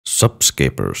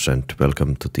Subscapers, and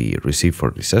welcome to the Receive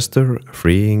for Disaster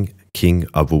Freeing King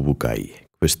Awowogei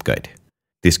quest guide.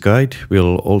 This guide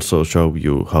will also show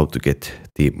you how to get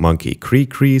the monkey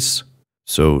Reqs,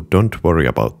 so don't worry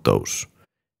about those.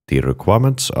 The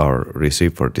requirements are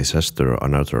Receive for Disaster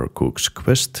Another Cook's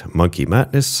Quest, Monkey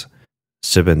Madness,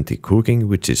 70 Cooking,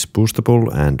 which is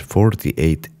boostable, and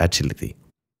 48 Agility.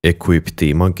 Equip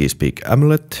the Monkey Speak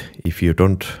amulet if you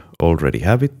don't already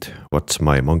have it. Watch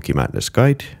my Monkey Madness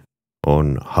guide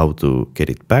on how to get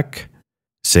it back.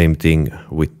 Same thing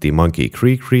with the Monkey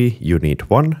Req, you need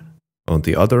one. On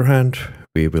the other hand,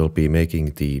 we will be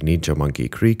making the Ninja Monkey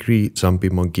Req, Zombie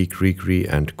Monkey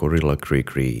Req, and Gorilla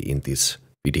Req in this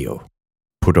video.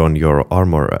 Put on your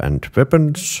armor and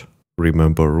weapons,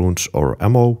 remember runes or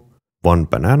ammo, 1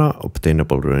 banana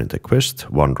obtainable during the quest,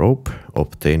 1 rope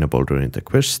obtainable during the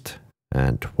quest,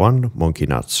 and 1 monkey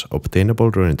nuts obtainable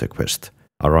during the quest.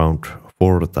 Around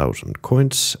 4,000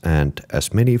 coins and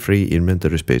as many free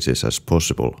inventory spaces as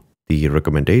possible. The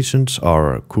recommendations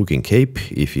are cooking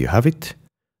cape if you have it,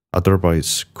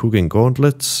 otherwise cooking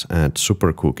gauntlets and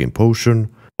super cooking potion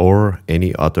or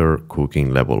any other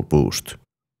cooking level boost.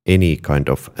 Any kind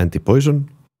of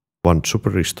anti-poison, 1 super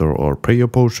restore or prayer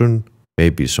potion,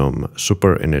 maybe some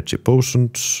super energy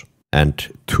potions,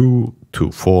 and 2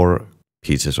 to 4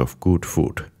 pieces of good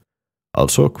food.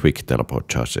 Also quick teleport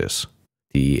charges.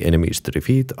 The enemies to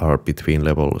defeat are between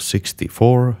level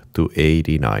 64 to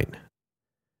 89.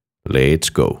 Let's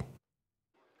go.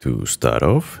 To start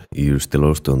off, use the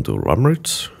lowstone to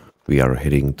Lamrits. We are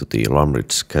heading to the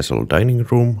Lamrits Castle Dining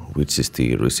Room, which is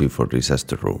the Receive for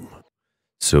Disaster room.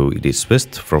 So it is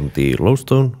west from the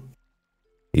lowstone.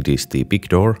 It is the big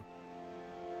door.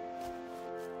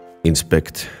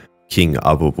 Inspect King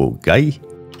Awowogei.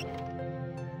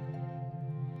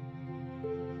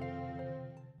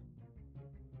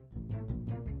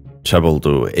 Travel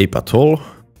to Ape Hall,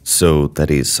 so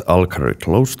that is Alcarid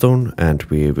Lowstone, and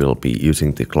we will be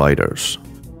using the gliders.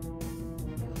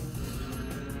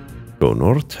 Go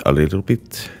north a little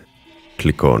bit,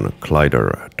 click on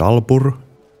Glider Dalbur.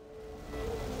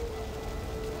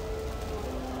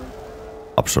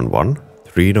 Option 1,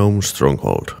 3 Gnome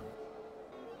Stronghold.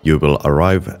 You will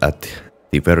arrive at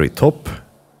the very top,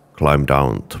 climb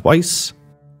down twice.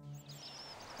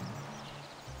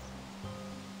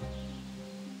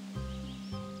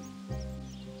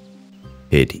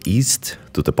 Head east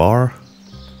to the bar.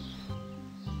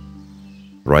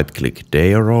 Right click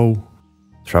day arrow,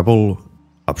 travel,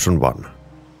 option 1.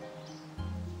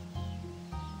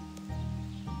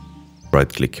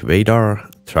 Right click Vadar,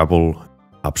 travel,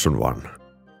 option 1.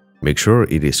 Make sure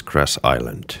it is Crash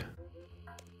Island.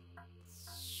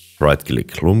 Right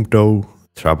click Lumdo,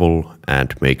 travel,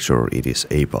 and make sure it is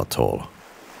Ape Hall.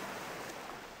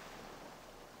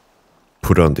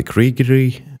 Put on the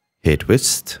Reqs, head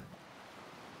west.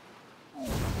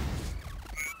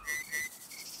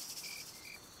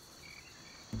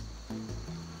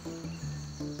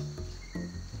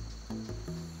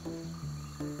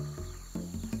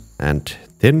 And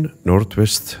then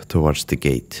northwest towards the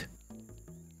gate.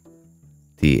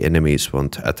 The enemies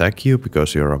won't attack you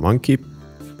because you're a monkey.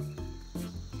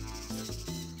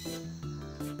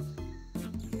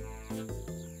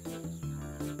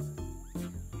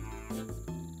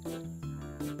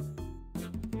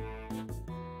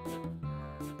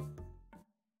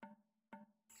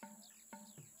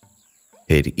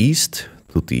 Head east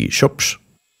to the shops.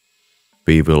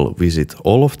 We will visit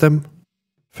all of them.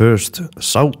 First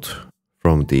south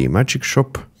from the magic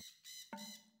shop.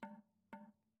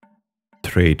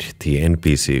 Trade the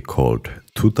NPC called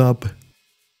Tutab.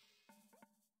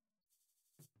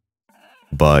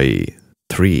 Buy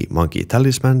 3 monkey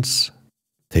talismans.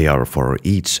 They are for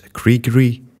each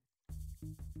Req.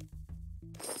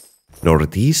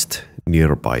 Northeast,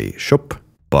 nearby shop,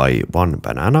 buy 1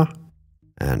 banana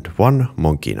and 1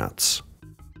 monkey nuts.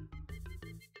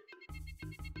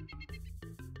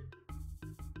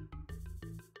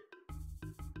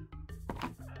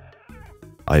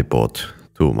 I bought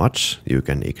too much, you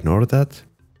can ignore that.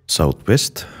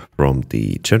 Southwest from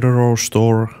the general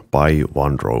store, buy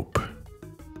 1 rope.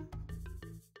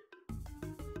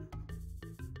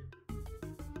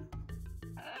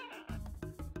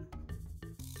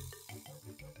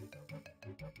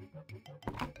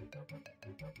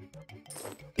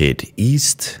 Head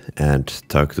east and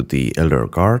talk to the Elder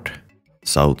Guard,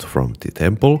 south from the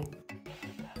temple.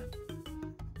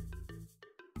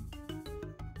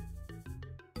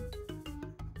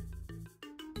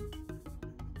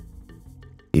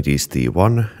 It is the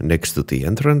one next to the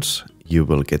entrance. You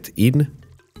will get in.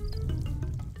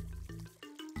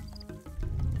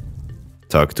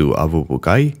 Talk to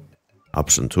Awowogei.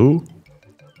 Option 2.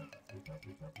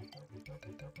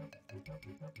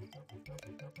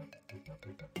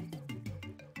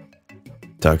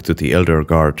 Talk to the Elder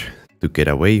Guard to get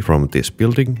away from this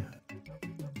building.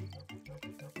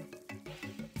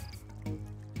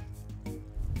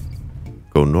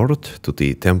 Go north to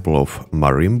the Temple of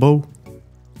Marimbo.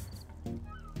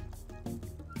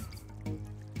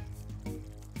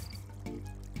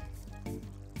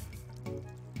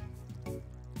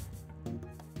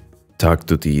 Talk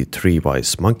to the 3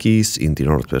 wise monkeys in the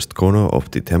northwest corner of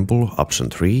the temple,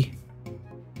 option 3.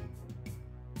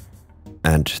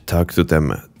 And talk to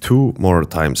them 2 more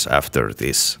times after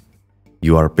this.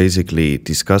 You are basically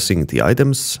discussing the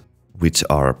items, which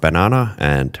are banana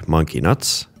and monkey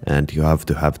nuts, and you have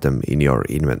to have them in your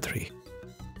inventory.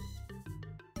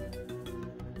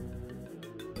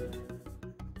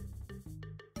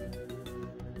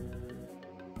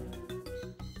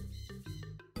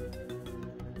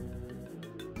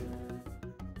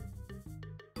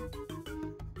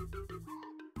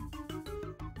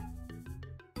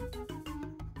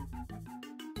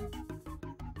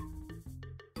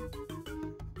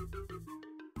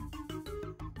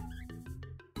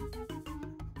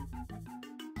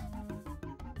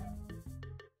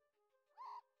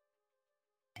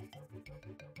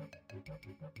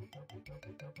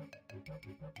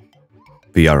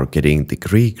 We are getting the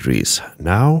Reqs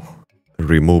now.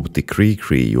 Remove the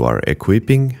Req you are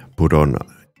equipping, put on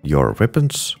your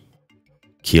weapons,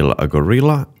 kill a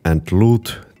gorilla and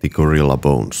loot the gorilla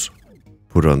bones.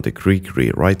 Put on the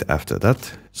Req right after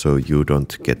that, so you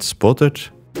don't get spotted.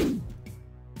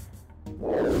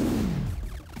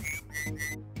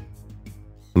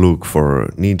 Look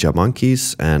for ninja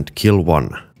monkeys and kill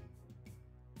one.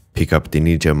 Pick up the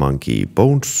ninja monkey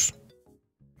bones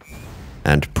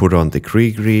and put on the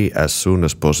Req as soon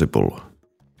as possible.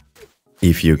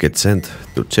 If you get sent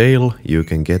to jail, you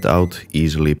can get out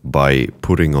easily by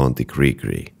putting on the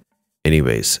Req.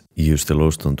 Anyways, use the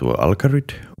lowstone to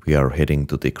Alcarid. We are heading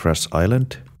to the Crash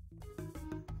Island.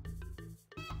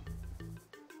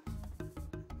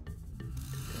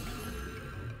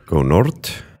 Go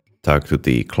north, talk to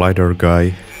the glider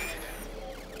guy.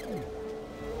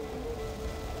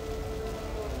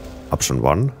 Option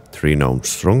 1, 3 gnome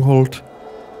stronghold.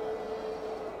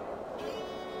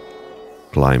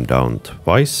 Climb down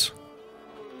twice.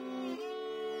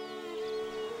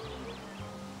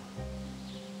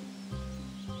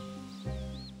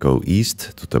 Go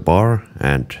east to the bar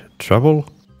and travel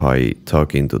by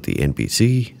talking to the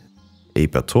NPC. A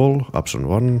patrol, option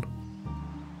 1.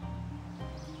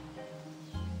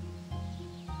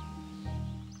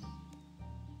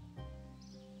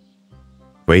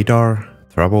 Radar,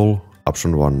 travel,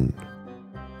 option 1.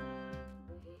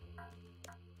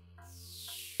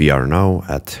 We are now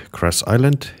at Crash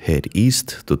Island, head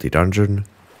east to the dungeon.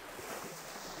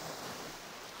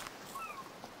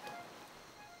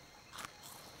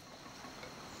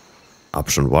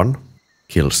 Option 1,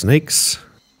 kill snakes.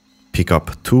 Pick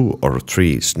up 2 or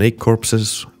 3 snake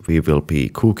corpses. We will be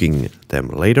cooking them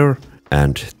later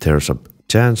and there's a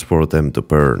chance for them to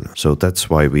burn, so that's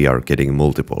why we are getting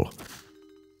multiple.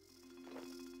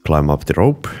 Climb up the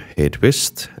rope, head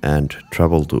west and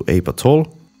travel to a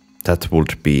patrol. That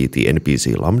would be the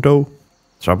NPC Lamdo.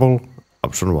 Travel,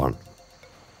 option 1.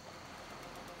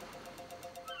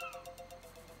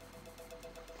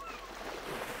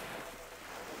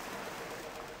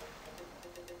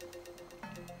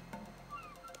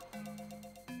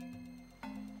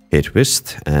 Head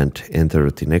west and enter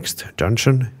the next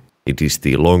dungeon. It is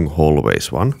the long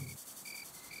hallways one.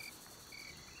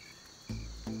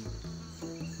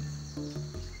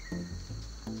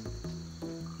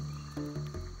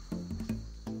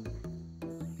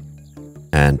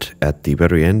 And at the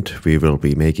very end we will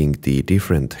be making the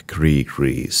different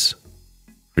Reqs.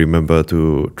 Remember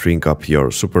to drink up your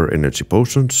super energy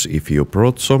potions if you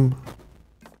brought some.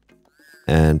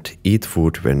 And eat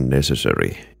food when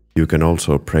necessary. You can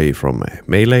also pray from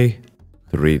melee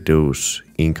to reduce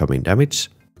incoming damage.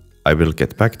 I will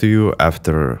get back to you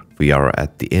after we are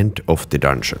at the end of the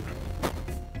dungeon.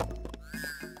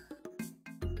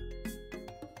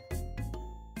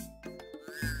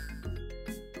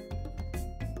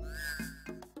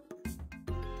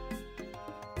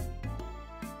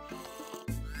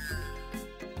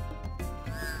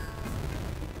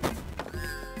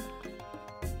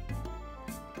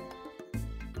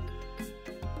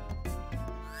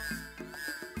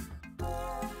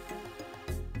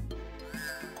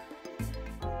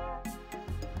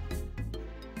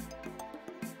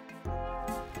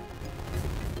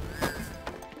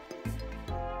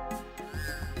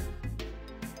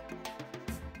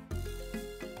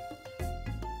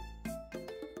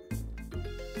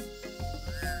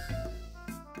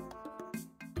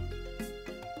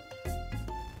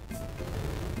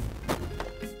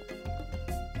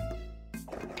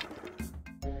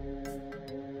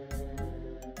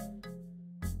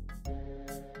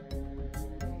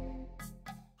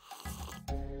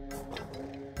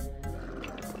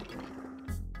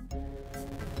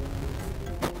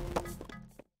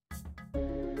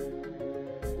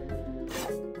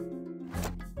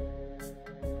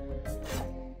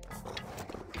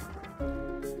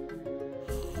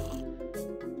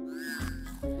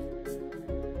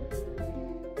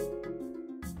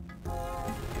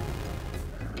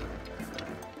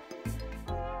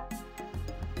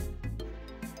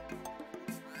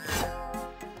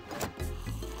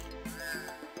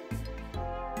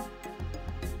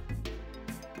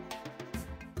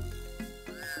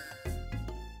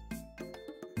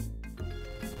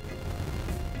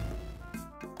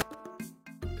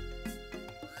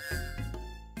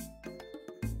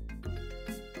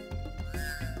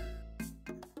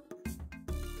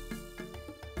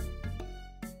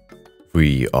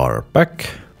 We are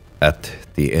back. At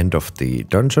the end of the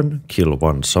dungeon, kill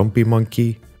one zombie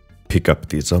monkey, pick up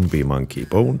the zombie monkey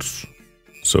bones,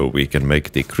 so we can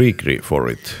make the Kree for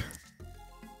it.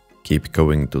 Keep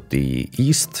going to the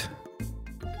east.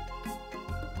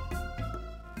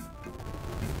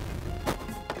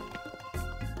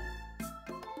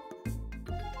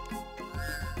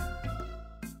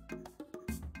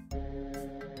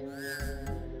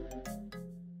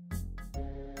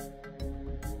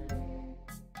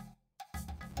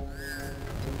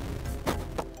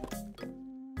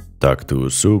 Talk to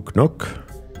Sugnok.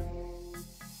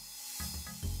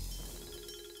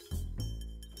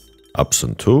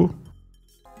 Option 2.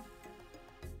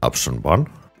 Option 1.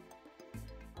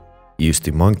 Use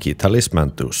the monkey talisman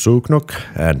to Sugnok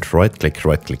and right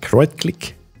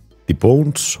click the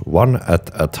bones one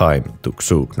at a time to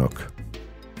Sugnok.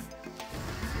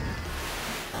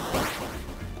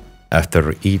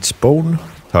 After each bone,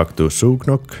 talk to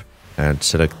Sugnok and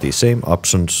select the same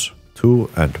options 2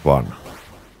 and 1.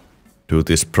 Do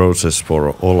this process for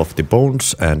all of the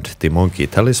bones and the monkey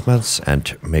talismans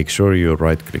and make sure you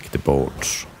right-click the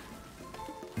bones.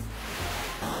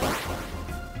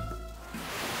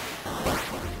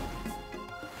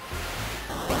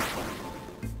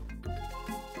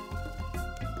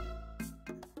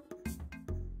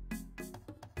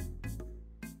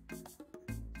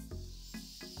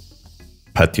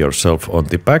 Pat yourself on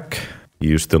the back,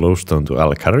 use the lowstone to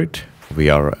Al-Kharid. We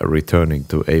are returning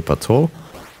to Apatol.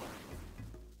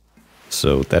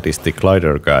 So that is the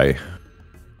glider guy,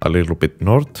 a little bit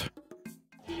north.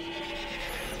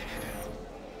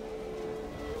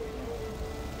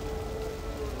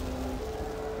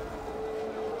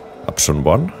 Option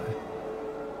 1.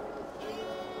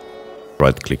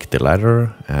 Right click the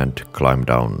ladder and climb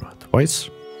down twice.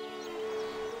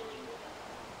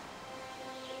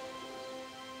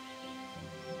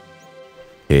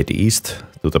 Head east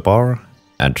to the bar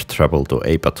and travel to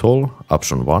Apatol,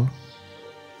 option 1.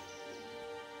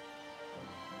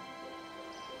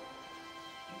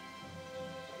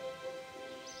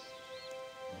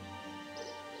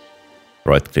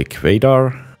 Right-click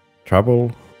Vadar,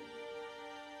 travel,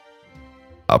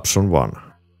 option 1.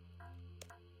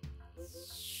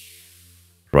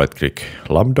 Right-click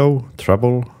Lamdo,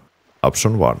 travel,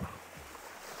 option 1.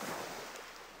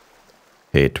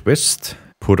 Head west,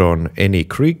 put on any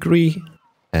Kree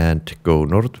and go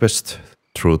northwest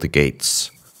through the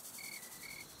gates.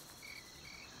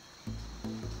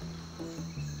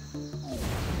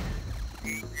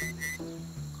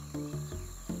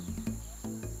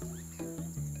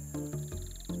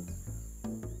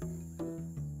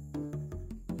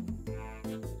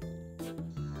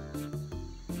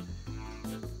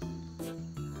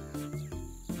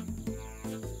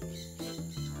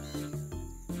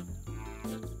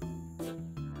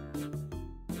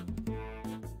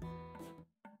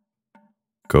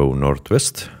 Go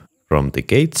northwest from the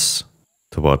gates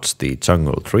towards the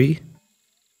jungle tree.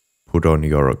 Put on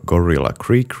your gorilla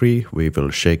Kree, we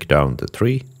will shake down the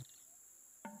tree.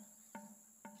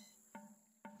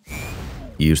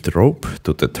 Use the rope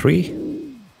to the tree.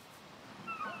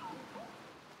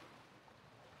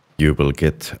 You will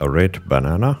get a red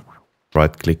banana.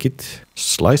 Right click it,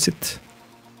 slice it.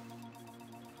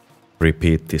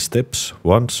 Repeat the steps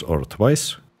once or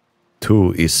twice.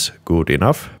 2 is good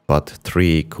enough, but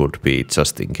 3 could be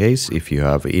just in case if you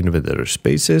have inventory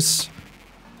spaces.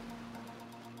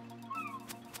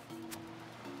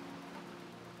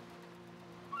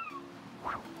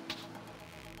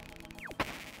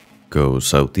 Go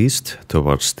southeast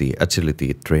towards the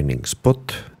agility training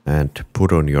spot and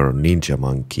put on your ninja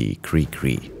monkey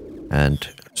Kree. And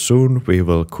soon we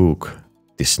will cook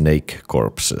the snake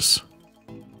corpses.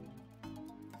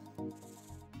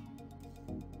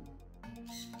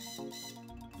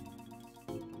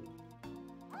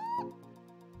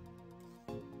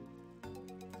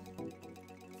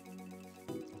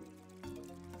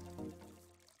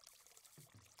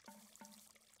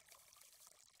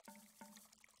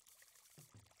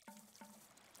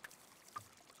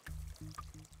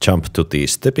 Jump to the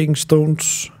stepping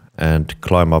stones and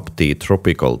climb up the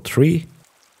tropical tree.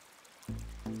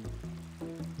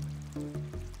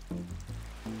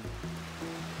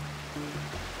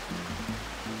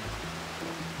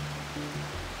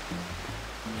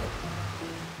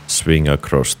 Swing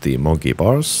across the monkey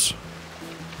bars.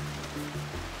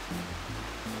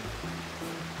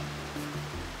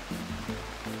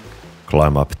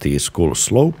 Climb up the skull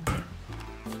slope.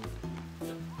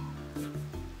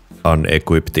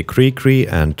 Unequip the Kree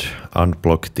and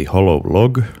unblock the hollow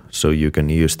log so you can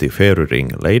use the fairy ring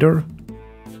later.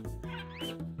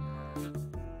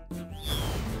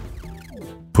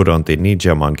 Put on the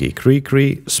Ninja Monkey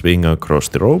Reqs, swing across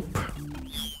the rope.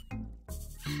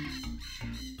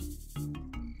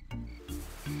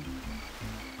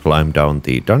 Climb down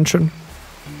the dungeon.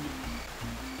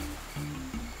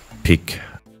 Pick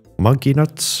monkey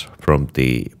nuts from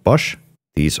the bush.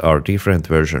 These are different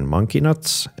version monkey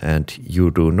nuts and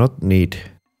you do not need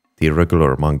the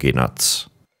regular monkey nuts.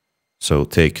 So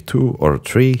take 2 or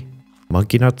 3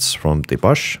 monkey nuts from the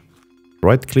bush,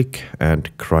 right click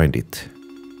and grind it.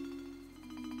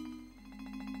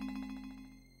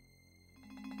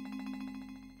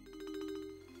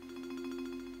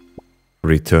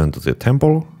 Return to the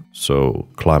temple, so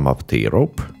climb up the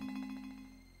rope.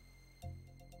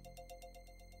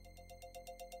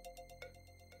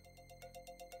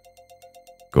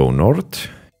 Go north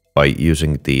by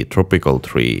using the tropical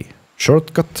tree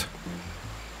shortcut.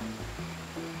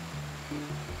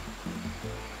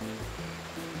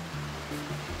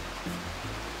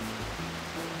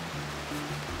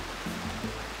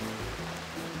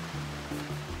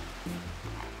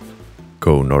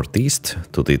 Go northeast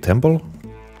to the temple.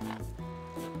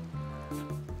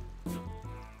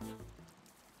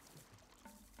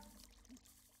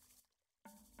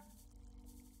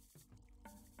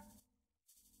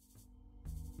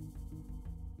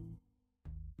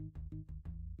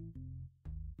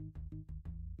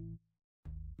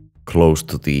 Close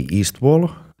to the east wall,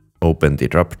 open the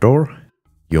trapdoor.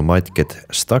 You might get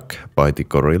stuck by the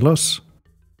gorillas,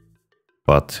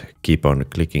 but keep on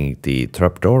clicking the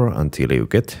trapdoor until you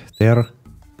get there.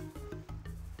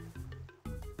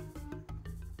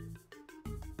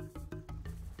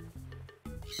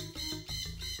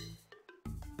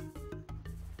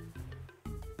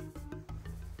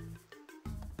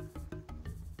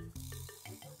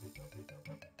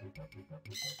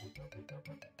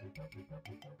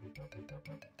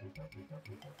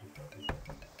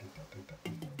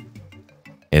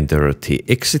 Enter the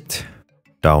exit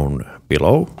down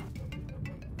below.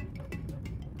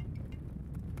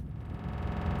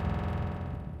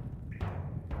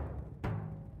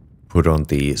 Put on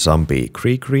the zombie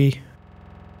Req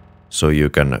so you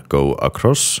can go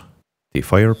across the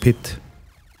fire pit.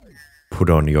 Put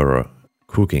on your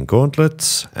cooking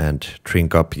gauntlets and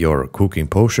drink up your cooking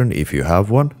potion if you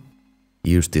have one.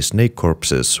 Use the snake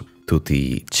corpses to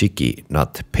the Tchiki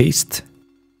nut paste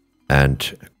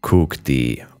and cook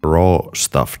the raw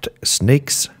stuffed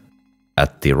snakes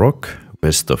at the rock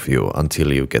west of you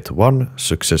until you get 1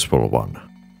 successful one.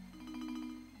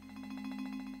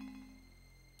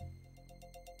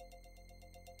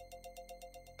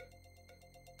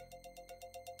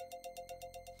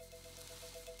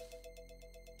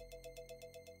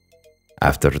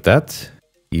 After that,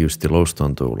 use the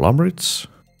lowstone to lumberits.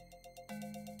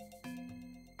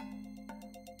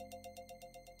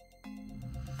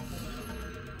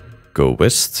 Go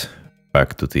west,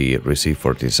 back to the Receive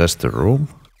for Disaster room.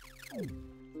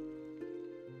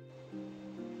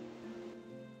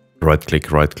 Right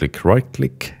click, right click, right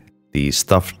click the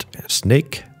stuffed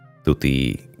snake to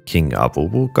the King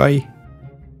Awowogei.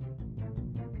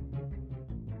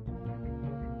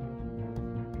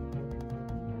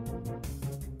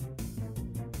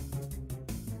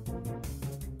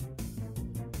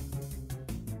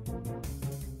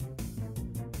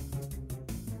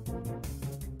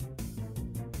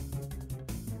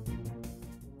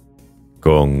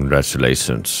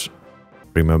 Congratulations!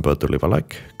 Remember to leave a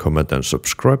like, comment and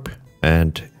subscribe,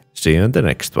 and see you in the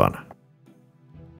next one.